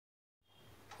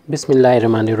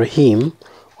Bismillahirrahmanirrahim.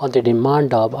 On the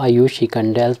demand of Ayushi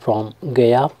Kandel from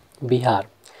Gaya, Bihar.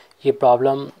 ये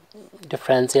problem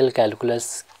differential calculus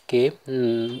के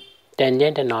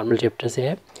tangent and normal chapter से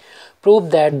है. Prove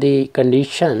that the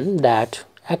condition that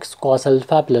x cos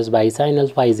alpha plus y sin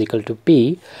alpha is equal to p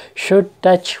should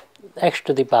touch x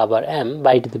to the power m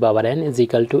y to the power n is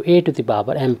equal to a to the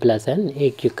power m plus n.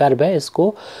 एक curve है,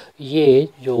 इसको ये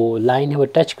जो line है वो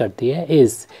touch करती है.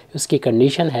 इस उसकी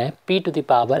कंडीशन है p to the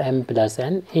power m plus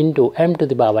n into m to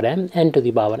the power m n to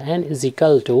the power n is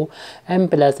equal to m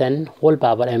plus n whole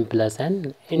power m plus n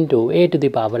into a to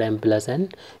the power m plus n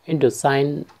into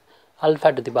sine alpha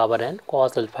two the power n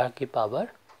cos alpha की power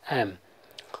m.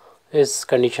 इस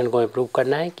condition को improve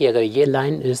करना है कि अगर ये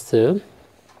line इस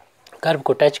curve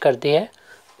को टच करती है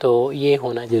तो ये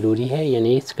होना ज़रूरी है,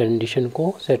 यानी इस कंडीशन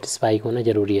को सेटिस्फाई होना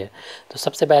ज़रूरी है. तो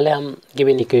सबसे पहले हम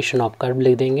गिवन इक्वेशन ऑफ कर्व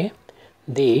लिख देंगे.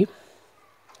 The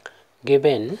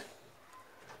given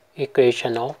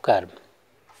equation of curve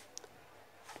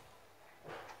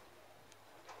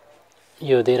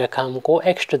यो दे रखा हमको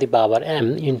x to the power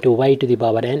m into Y to the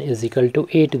power n is equal to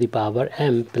a to the power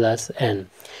m plus n.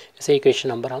 इसे इक्वेशन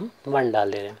नंबर हम 1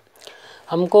 डाल दे रहे हैं.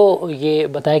 हमको ये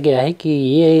बताया गया है कि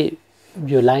ये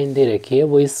जो लाइन दे रखी है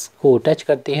वो इसको टच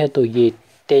करती है तो ये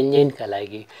टेंजेंट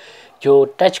कहलाएगी. जो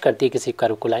टच करती है किसी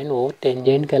कर्व को लाइन वो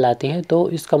टेंजेंट कहलाती है. तो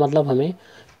इसका मतलब हमें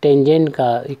टेंजेंट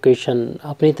का इक्वेशन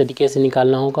अपने तरीके से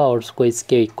निकालना होगा और उसको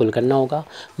इसके इक्वल करना होगा.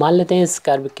 मान लेते हैं इस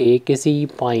कर्व के किसी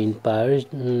पॉइंट पर,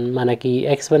 माना कि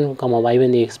x1,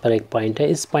 y1 एक्स पर एक पॉइंट है.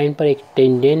 इस पॉइंट पर एक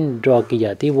टेंजेंट ड्रॉ की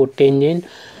जाती है. वो टेंजेंट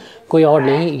कोई और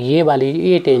नहीं, ये वाली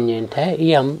ये टेंजेंट है,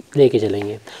 ये हम लेके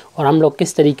चलेंगे. और हम लोग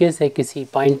किस तरीके से किसी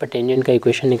पॉइंट पर टेंजेंट का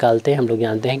इक्वेशन निकालते हैं, हम लोग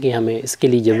जानते हैं कि हमें इसके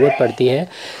लिए ज़रूरत पड़ती है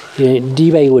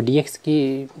dy/dx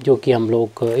की, जो कि हम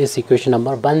लोग इस इक्वेशन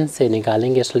नंबर 1 से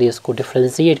निकालेंगे. इसलिए इसको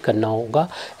डिफ्रेंशिएट करना होगा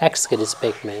x के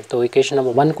रिस्पेक्ट में. तो इक्वेशन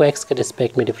नंबर 1 को x के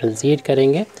रिस्पेक्ट में डिफ्रेंशिएट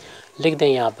करेंगे. लिख दें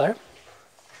यहाँ पर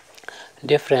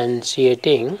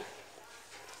differentiating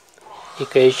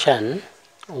equation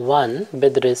 1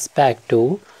 with respect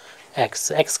to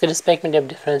x के रिस्पेक्ट में जब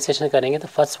डिफ्रेंशिएशन करेंगे तो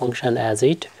first function as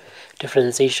it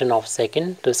differentiation of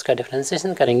second. तो इसका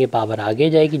डिफ्रेंशिएशन करेंगे, पावर आगे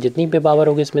जाएगी, जितनी पे पावर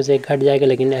होगी इसमें से एक घट जाएगा,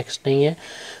 लेकिन x नहीं है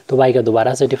तो y का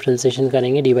दोबारा से डिफ्रेंशिएशन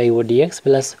करेंगे dy/dx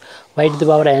plus y to the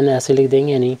power n ऐसे लिख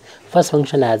देंगे. यानी first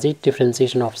function as it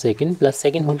differentiation of second plus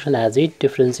second function as it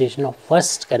differentiation of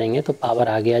first करेंगे तो पावर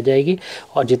आगे आ जाएगी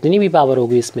और जितनी भी पावर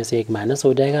होगी इसमें से एक माइनस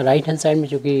हो जाएगा. राइट हैंड साइड में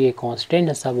चूँकि ये कांस्टेंट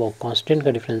है सब, वो कांस्टेंट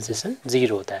का डिफ्रेंशिएशन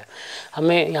 0 होता है.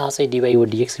 हमें यहाँ से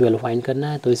dy/dx की वैल्यू फाइंड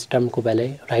करना है. तो इस टर्म को पहले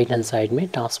राइट हैंड साइड में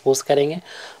ट्रांसपोज करेंगे.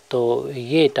 तो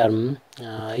ये टर्म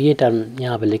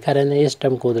यहाँ पे लिखा रहना है, इस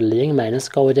टर्म को उधर ले जाएंगे, माइनस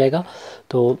का हो जाएगा.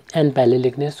 तो n पहले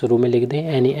लिखने शुरू में लिख दें,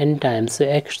 यानी n times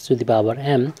x to the power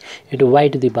m into Y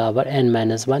to the power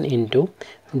n-1 into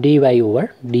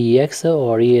dy/dx.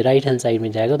 और ये राइट हैंड साइड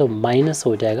में जाएगा तो माइनस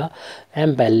हो जाएगा.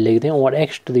 m पहले लिख दें और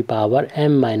x to the power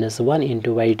m-1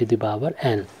 into Y to the power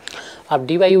n. अब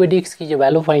dy/dx की जो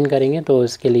वैल्यू फाइंड करेंगे तो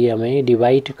इसके लिए हमें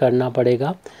डिवाइड करना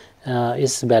पड़ेगा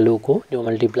इस वैल्यू को जो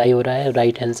मल्टीप्लाई हो रहा है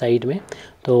राइट हैंड साइड में.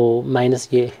 तो माइनस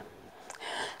ये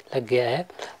लग गया है.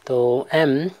 तो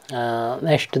m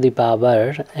x to the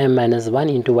power m-1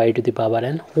 into Y to the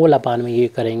power n whole upon में ये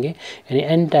करेंगे, यानी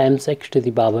n times x to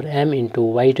the power m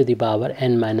into Y to the power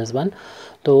n-1.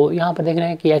 तो यहाँ पर देख रहे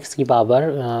हैं कि x की पावर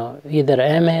इधर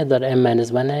m है, इधर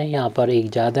m-1 है, यहाँ पर एक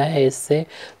ज़्यादा है इससे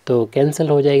तो कैंसिल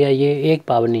हो जाएगा. ये एक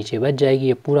पावर नीचे बच जाएगी,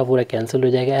 ये पूरा कैंसिल हो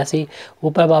जाएगा. ऐसे ही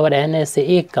ऊपर पावर n है, इससे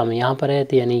एक कम यहाँ पर है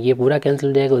तो यानी ये पूरा कैंसिल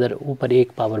हो जाएगा, उधर ऊपर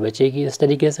एक पावर बचेगी. इस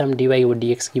तरीके से हम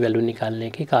dy/dx की वैल्यू निकालने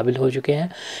के काबिल हो चुके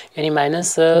हैं, यानी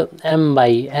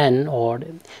 -m/n और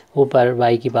ऊपर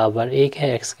y की पावर 1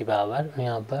 है, x की पावर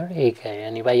यहाँ पर 1 है,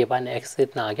 यानी y/x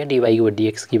इतना आ गया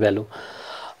dy/dx की वैल्यू.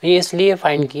 ये इसलिए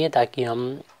फाइंड किए ताकि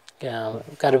हम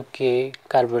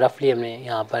कर्व रफली हमने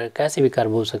यहाँ पर कैसे भी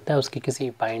कर्व हो सकता है उसके किसी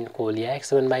पॉइंट को लिया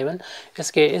x1/1,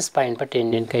 इसके इस पॉइंट पर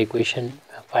टेंजेंट का इक्वेशन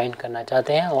फाइंड करना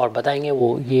चाहते हैं और बताएंगे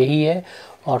वो यही है.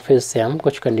 और फिर से हम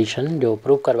कुछ कंडीशन जो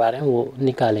प्रूव करवा रहे हैं वो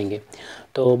निकालेंगे.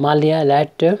 तो मान लिया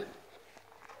लेट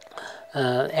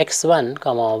x1,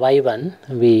 y1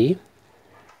 भी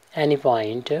एनी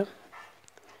पॉइंट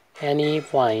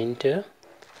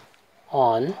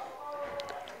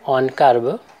ऑन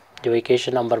कर्व, जो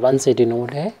इक्वेशन नंबर 1 से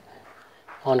डिनोट है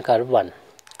ऑन कर्व 1.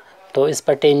 तो इस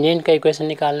पर टेंजेंट का इक्वेशन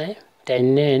निकालना है.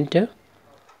 Tangent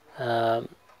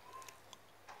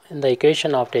the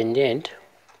equation of tangent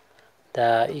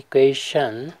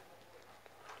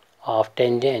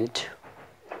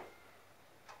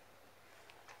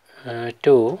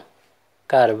to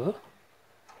curve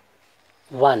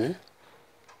 1,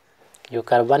 जो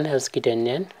कर्व 1 है उसकी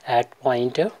टेंजेंट एट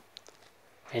पॉइंट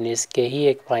यानी इसके ही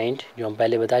एक पॉइंट जो हम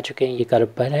पहले बता चुके हैं ये कर्व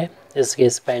पर है, इसके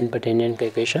इस पॉइंट पर टेंजेंट का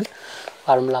इक्वेशन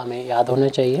फार्मूला हमें याद होना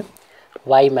चाहिए।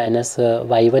 y minus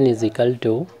y1 is equal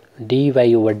to D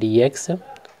Y over D x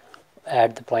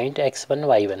at the point x1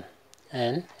 y1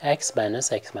 and x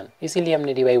minus x1। इसीलिए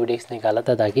हमने D Y over D x निकाला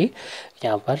था ताकि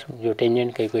यहाँ पर जो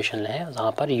टेंजेंट का इक्वेशन है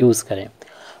वहाँ पर यूज़ करें।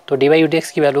 तो D Y over D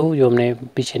x की वैल्यू जो हमने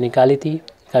पीछे निकाली थी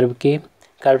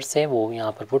कर्व से वो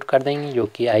यहाँ पर पुट कर देंगे, जो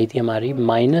कि आई थी हमारी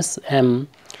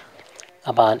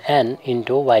 -m/n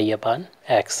इंटू वाई अपान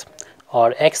एक्स,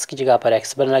 और x की जगह पर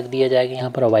x1 रख दिया जाएगा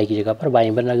यहाँ पर, और y की जगह पर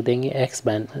y1 रख देंगे, x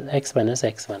माइनस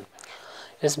x1।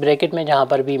 इस ब्रैकेट में जहाँ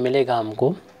पर भी मिलेगा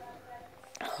हमको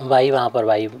y वहाँ पर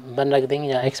y1 रख देंगे,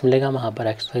 जहाँ x मिलेगा वहाँ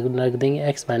पर x1 रख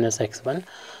देंगे, x माइनस x1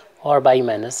 और y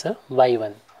माइनस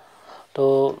y1।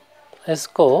 तो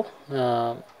इसको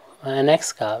एन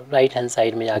एक्स का राइट हैंड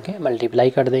साइड में जाके मल्टीप्लाई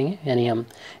कर देंगे, यानी हम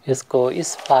इसको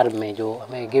इस फार्म में जो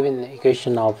हमें गिवन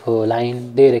इक्वेशन ऑफ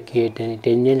लाइन दे रखी है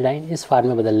टेंजेंट लाइन, इस फार्म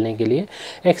में बदलने के लिए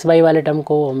एक्स वाई वाले टर्म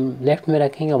को हम लेफ्ट में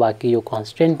रखेंगे और बाकी जो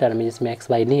कांस्टेंट टर्म है जिसमें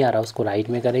एक्स वाई नहीं आ रहा उसको राइट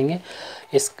में करेंगे।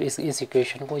 इस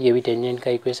इक्वेशन को, ये भी टेंजेंट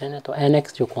का इक्वेशन है, तो एन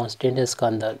एक्स जो कांस्टेंट है इसका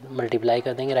अंदर मल्टीप्लाई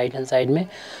कर देंगे राइट हैंड साइड में।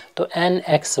 तो एन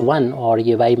एक्स वन और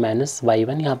ये वाई माइनस वाई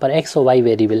वन, यहाँ पर एक्स और वाई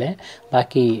वेरिएबल हैं,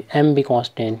 बाकी एम भी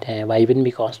कांस्टेंट है, वाई वन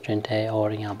भी कांस्टेंट है,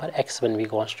 और यहाँ पर एक्स वन भी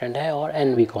कांस्टेंट है और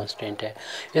एन भी कांस्टेंट है।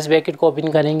 इस ब्रैकेट को ओपन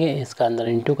करेंगे, इसका अंदर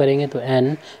इंटू करेंगे तो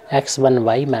N x one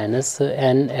Y minus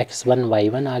N x one Y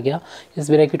one आ गया। इस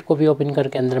ब्रैकेट को भी ओपन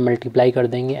करके अंदर मल्टीप्लाई कर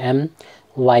देंगे, M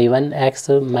Y one x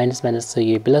minus minus से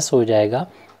ये प्लस हो जाएगा,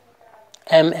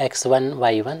 M x one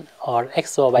Y one, और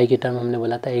एक्स और वाई की टर्म हमने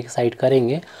बोला था एक साइड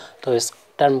करेंगे, तो इस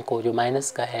टर्म को जो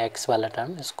माइनस का है एक्स वाला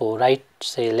टर्म, इसको राइट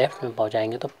से लेफ़्ट में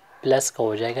पहुंचाएंगे तो प्लस का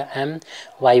हो जाएगा एम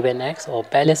वाई वन एक्स, और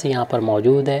पहले से यहाँ पर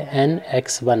मौजूद है एन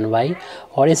एक्स वन वाई,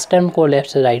 और इस टर्म को लेफ़्ट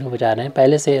से राइट में पहुँचा रहे हैं,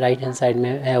 पहले से राइट हैंड साइड में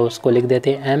है उसको लिख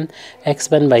देते हैं M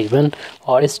x one Y one,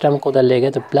 और इस टर्म को उधर ले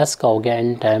गए तो प्लस का हो गया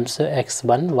N times x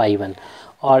one Y one,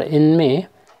 और इनमें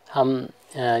हम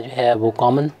जो है वो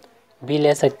कॉमन भी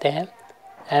ले सकते हैं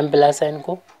m प्लस एन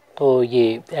को, तो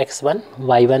ये एक्स वन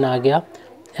वाई वन आ गया,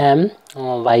 m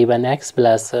Y one x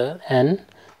plus N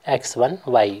x one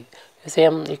Y. इसे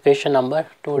हम इक्वेशन नंबर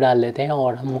 2 डाल लेते हैं,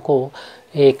 और हमको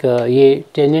एक ये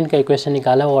टेंजेंट का इक्वेशन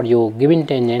निकाला, और जो गिवन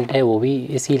टेंजेंट है वो भी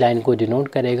इसी लाइन को डिनोट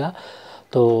करेगा।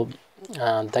 तो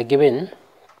the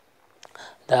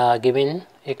given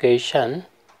equation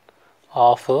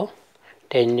of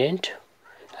tangent,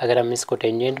 अगर हम इसको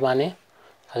टेंजेंट माने,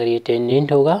 अगर ये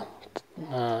टेंजेंट होगा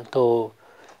तो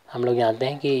हम लोग जानते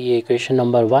हैं कि ये इक्वेशन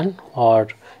नंबर 1 और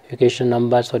इक्वेशन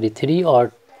नंबर 3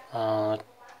 और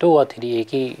 2 और 3 एक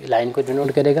ही लाइन को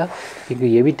डिनोट करेगा, क्योंकि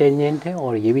ये भी टेंजेंट है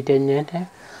और ये भी टेंजेंट है।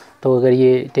 तो अगर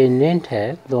ये टेंजेंट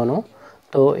है दोनों,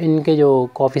 तो इनके जो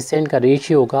कोफिशिएंट का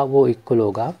रेशियो होगा वो इक्वल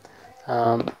होगा।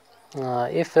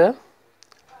 इफ़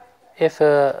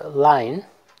लाइन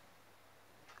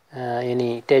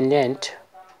यानी टेंजेंट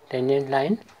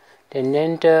लाइन,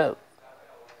 टेंजेंट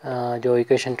जो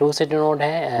इक्वेशन 2 से डिनोट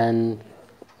है, एंड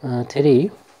 3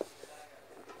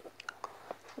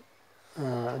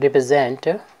 रिप्रेजेंट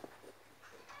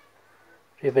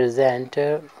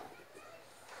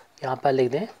यहाँ पर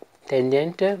लिख दें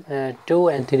tangent 2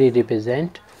 and 3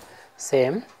 represent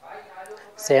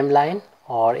same line,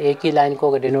 और एक ही लाइन को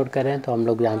अगर डिनोट करें तो हम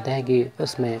लोग जानते हैं कि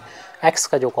उसमें x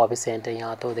का जो कोफिशिएंट है,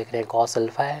 यहाँ तो देख रहे हैं कॉस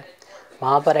अल्फ़ा है,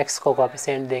 वहाँ पर x को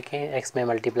कोफिशिएंट देखें x में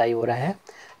मल्टीप्लाई हो रहा है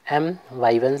m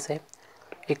वाई वन से,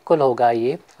 इक्वल होगा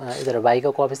ये इधर y का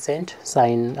कोफिशिएंट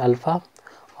साइन अल्फ़ा,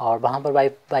 और वहाँ पर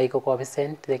y का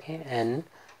कोफिशिएंट देखें n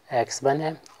एक्स वन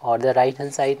है, और इधर राइट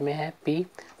हैंड साइड में है p,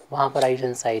 वहाँ पर राइट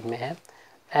हैंड साइड में है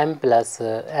m प्लस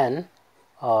n,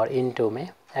 और इनटू में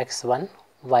एक्स वन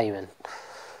वाई वन।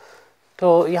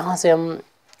 तो यहाँ से हम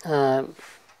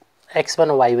x1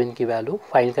 और y1 की वैल्यू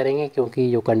फाइंड करेंगे, क्योंकि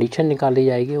जो कंडीशन निकाली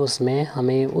जाएगी उसमें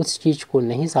हमें उस चीज़ को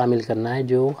नहीं शामिल करना है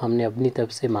जो हमने अपनी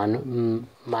तरफ से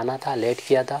माना था, लेट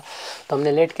किया था। तो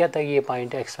हमने लेट किया था कि ये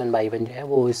पॉइंट x1 y1 जो है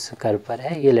वो इस कर्व पर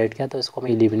है, ये लेट किया, तो इसको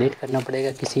हमें एलिमिनेट करना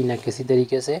पड़ेगा किसी न किसी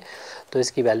तरीके से। तो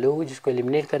इसकी वैल्यू जिसको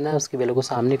एलिमिनेट करना है उसकी वैल्यू को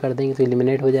सामने कर देंगे तो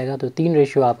एलिमिनेट हो जाएगा। तो 3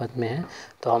 रेशियो आपस में है,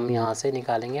 तो हम यहाँ से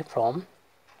निकालेंगे फ्रॉम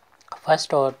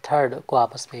फर्स्ट और थर्ड को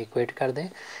आपस में इक्वेट कर दें,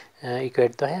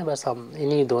 इक्वेट तो है, बस हम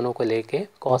इन्हीं दोनों को लेके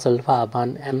cos alpha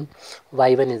upon M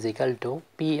Y one is equal to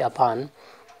P upon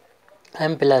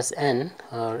M plus N,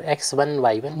 और एक्स वन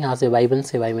वाई वन, यहाँ से वाई वन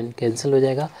से वाई वन कैंसिल हो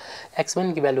जाएगा। एक्स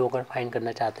वन की वैल्यू अगर फाइंड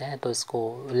करना चाहते हैं तो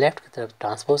इसको लेफ़्ट की तरफ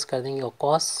ट्रांसपोज कर देंगे, और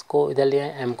कॉस को इधर ले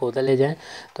जाएँ, एम को उधर ले जाएँ,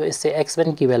 तो इससे एक्स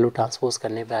वन की वैल्यू ट्रांसपोज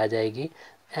करने पर आ जाएगी,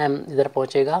 एम इधर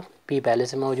पहुँचेगा, पी पहले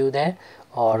से मौजूद है,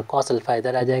 और कॉस अल्फ़ा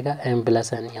इधर आ जाएगा, एम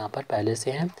प्लस एन यहाँ पर पहले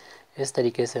से है, इस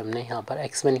तरीके से हमने यहाँ पर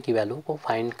x1 की वैल्यू को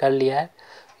फाइंड कर लिया है।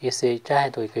 इसे चाहे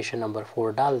तो इक्वेशन नंबर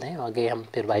 4 डाल दें, आगे हम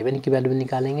फिर y1 की वैल्यू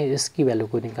निकालेंगे। इसकी वैल्यू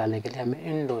को निकालने के लिए हमें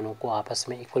इन दोनों को आपस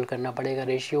में इक्वल करना पड़ेगा,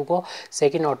 रेशियो को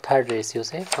सेकंड और थर्ड रेशियो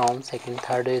से, फ्रॉम सेकंड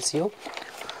थर्ड रेशियो।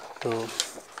 तो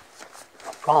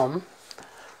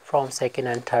from second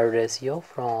and third ratio,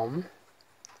 from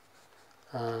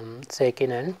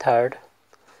second and third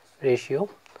ratio,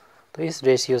 तो इस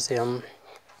रेशियो से हम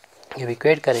ये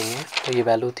इक्वेट करेंगे। तो ये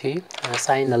वैल्यू थी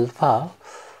sine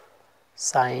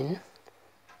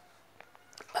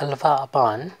alpha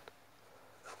upon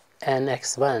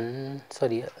nx1,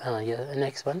 sorry ये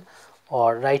nx1,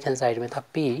 और राइट हैंड साइड में था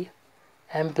p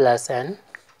m+n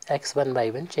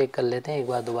x1/1। चेक कर लेते हैं एक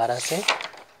बार दोबारा से।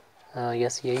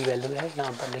 यस, यही वैल्यू है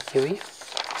यहाँ पर लिखी हुई।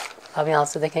 अब यहाँ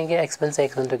से देखेंगे x1 से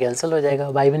x1 तो कैंसिल हो जाएगा,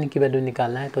 y1 की वैल्यू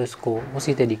निकालना है तो इसको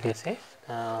उसी तरीके से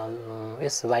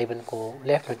इस y1 को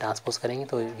लेफ़्ट में ट्रांसपोज करेंगे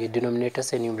तो ये डिनोमिनेटर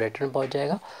से न्यूमरेटर में पहुँच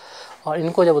जाएगा, और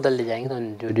इनको जब उधर ले जाएंगे तो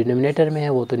जो डिनोमिनेटर में है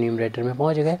वो तो न्यूमरेटर में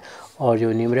पहुँच गए, और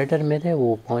जो न्यूमरेटर में थे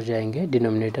वो पहुँच जाएंगे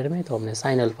डिनोमिनेटर में। तो हमने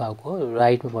साइन अल्फ़ा को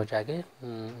राइट में पहुँचा के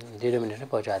डिनोमिनेटर में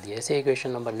पहुँचा दिया। ऐसे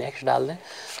इक्वेशन नंबर नेक्स्ट डाल दें,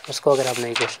 उसको अगर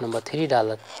आपने इक्वेशन नंबर 4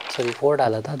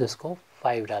 डाला था तो इसको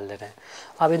 5 डाल देना है।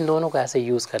 अब इन दोनों को ऐसे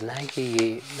यूज़ करना है कि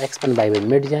ये x1/1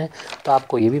 मिट जाए। तो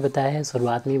आपको ये भी बताया है,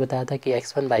 शुरुआत में ही बताया था कि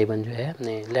x1/1 जो है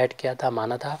हमने लेट किया था,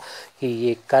 माना था कि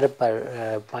ये कर्व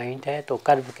पर पॉइंट है, तो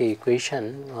कर्व के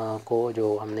इक्वेशन को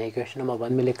जो हमने इक्वेशन नंबर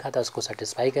 1 में लिखा था उसको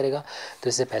सेटिस्फाई करेगा। तो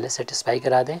इससे पहले सेटिस्फाई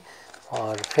करा दें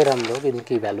और फिर हम लोग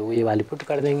इनकी वैल्यू ये वाली पुट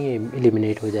कर देंगे,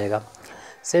 एलिमिनेट हो जाएगा।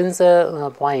 Since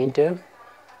point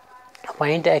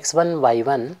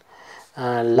x1/1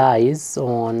 lies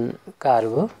on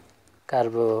curve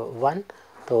 1,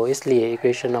 तो इसलिए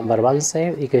इक्वेशन नंबर 1 से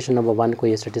इक्वेशन नंबर 1 को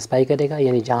ये सेटिस्फाई करेगा,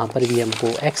 यानी जहाँ पर भी हमको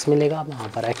x मिलेगा वहाँ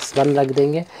पर x1 रख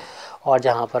देंगे, और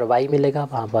जहाँ पर y मिलेगा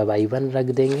वहाँ पर y1 रख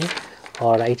देंगे,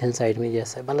 और राइट हैंड साइड में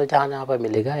जैसे मतलब जहाँ पर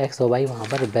मिलेगा x और y वहाँ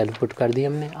पर वैल्यू पुट कर दी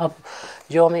हमने। अब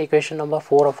जो हमें इक्वेशन नंबर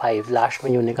 4 और 5 लास्ट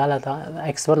में जो निकाला था,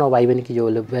 x1 और y1 की जो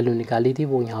वैल्यू निकाली थी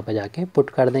वो यहाँ पर जाके पुट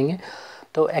कर देंगे।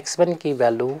 तो x1 की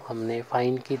वैल्यू हमने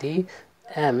फाइंड की थी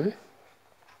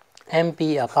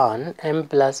mp अपान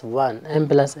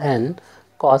m+n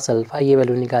cos अल्फ़ा, ये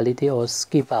वैल्यू निकाली थी, और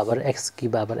उसकी पावर x की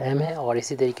पावर m है। और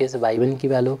इसी तरीके से y1 की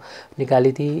वैल्यू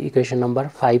निकाली थी इक्वेशन नंबर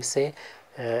 5 से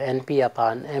np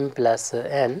अपान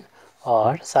m+n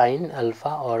और साइन अल्फ़ा,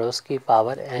 और उसकी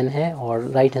पावर n है, और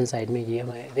राइट हैंड साइड में ये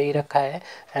हमें दे ही रखा है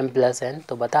m+n।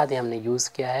 तो बता दें हमने यूज़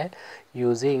किया है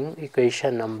using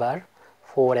equation number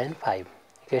 4 and 5,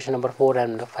 equation number 4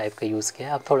 and 5 का यूज़ किया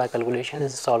है। अब थोड़ा कैलकुलेशन इसे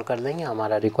सॉल्व कर देंगे,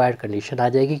 हमारा रिक्वायर्ड कंडीशन आ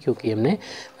जाएगी, क्योंकि हमने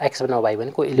x1 और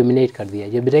y1 को एलिमिनेट कर दिया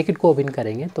है। जब ब्रैकेट को ओपन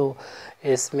करेंगे तो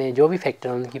इसमें जो भी फैक्टर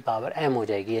है उनकी पावर m हो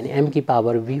जाएगी, यानी m की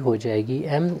पावर v हो जाएगी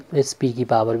m, इस p की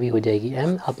पावर v हो जाएगी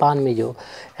m, अपान में जो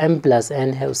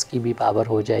m+n है उसकी भी पावर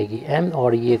हो जाएगी m,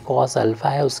 और ये cos अल्फ़ा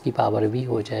है उसकी पावर v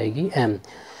हो जाएगी m।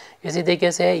 इसी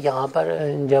तरीके से यहाँ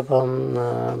पर जब हम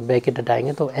ब्रैकेट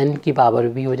हटाएंगे तो n की पावर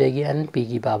भी हो जाएगी n, p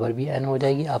की पावर भी n हो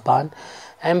जाएगी, अपान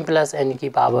m+n की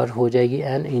पावर हो जाएगी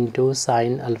n इंटू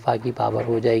साइन अल्फ़ा की पावर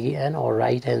हो जाएगी n, और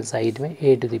राइट हैंड साइड में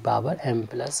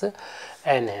a⁻m+n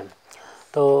है।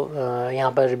 तो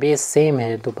यहाँ पर बेस सेम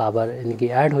है तो पावर इनकी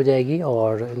ऐड हो जाएगी,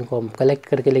 और इनको हम कलेक्ट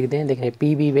करके लिख दें। देखें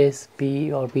p भी बेस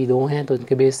p और p दो हैं तो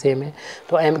इनके बेस सेम है,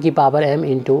 तो m की पावर m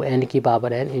इंटू n की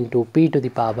पावर n इंटू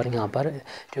p⁻, यहाँ पर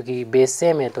क्योंकि बेस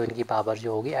सेम है तो इनकी पावर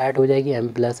जो होगी ऐड हो जाएगी,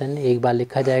 m+n एक बार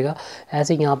लिखा जाएगा।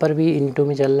 ऐसे यहाँ पर भी इंटू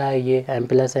में चल रहा है ये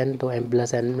m+n, तो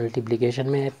m+n मल्टीप्लिकेशन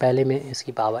में है, पहले में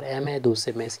इसकी पावर m है,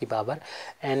 दूसरे में इसकी पावर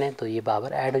n है, तो ये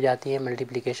पावर ऐड हो जाती है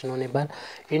मल्टीप्लिकेशन होने पर।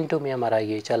 इंटू में हमारा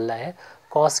ये चल रहा है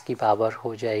कॉस की पावर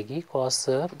हो जाएगी, कॉस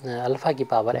अल्फ़ा की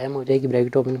पावर m हो जाएगी,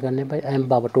 ब्रैकेट ओपन करने पर m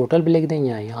पावर टोटल भी लिख दें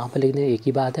या यहाँ पर लिख दें, एक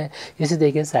ही बात है। इसी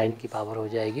तरीके से साइन की पावर हो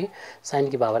जाएगी, साइन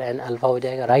की पावर n अल्फ़ा हो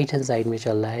जाएगा। राइट हैंड साइड में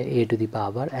चल रहा है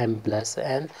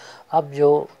a⁻m+n। अब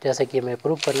जो जैसे कि हमें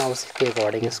प्रूव करना उसके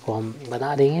अकॉर्डिंग इसको हम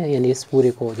बना देंगे, यानी इस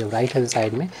पूरे को जब राइट हैंड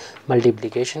साइड में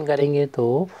मल्टीप्लिकेशन करेंगे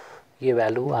तो ये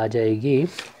वैल्यू आ जाएगी,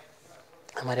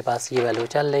 हमारे पास ये वैल्यू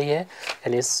चल रही है,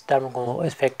 यानी इस टर्म को,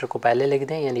 इस फैक्टर को पहले लिख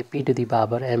दें, यानी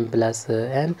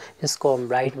p⁻m+n। इसको हम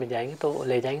राइट में जाएंगे तो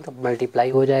ले जाएंगे तो मल्टीप्लाई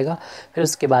हो जाएगा, फिर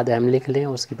उसके बाद m लिख लें,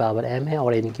 उसकी पावर m है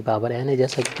और n की पावर n है।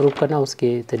 जैसा कि प्रूव करना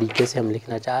उसके तरीके से हम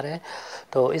लिखना चाह रहे हैं।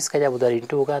 तो इसका जब उधर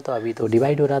इंटू होगा तो अभी तो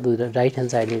डिवाइड हो रहा है, तो उधर राइट हैंड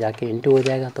साइड में जाके इंटू हो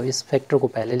जाएगा। तो इस फैक्टर को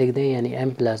पहले लिख दें, यानी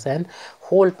m+n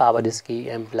होल पावर इसकी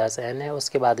m+n है।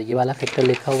 उसके बाद ये वाला फैक्टर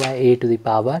लिखा हुआ है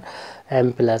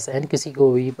a⁻m+n, किसी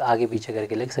को भी आगे पीछे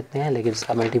करके लिख सकते हैं, लेकिन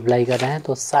इसका मल्टीप्लाई कर रहे हैं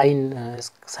तो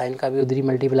साइन का भी उधर ही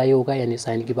मल्टीप्लाई होगा, यानी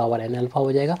साइन की पावर n अल्फ़ा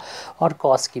हो जाएगा, और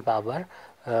कॉस की पावर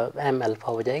एम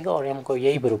अल्फ़ा हो जाएगा और हमको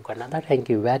यही प्रूव करना था। Thank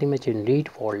you very much Indeed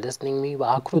for listening me. व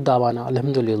आखिर दावाना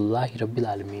अल्हम्दुलिल्लाहि रब्बिल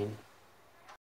आलमीन।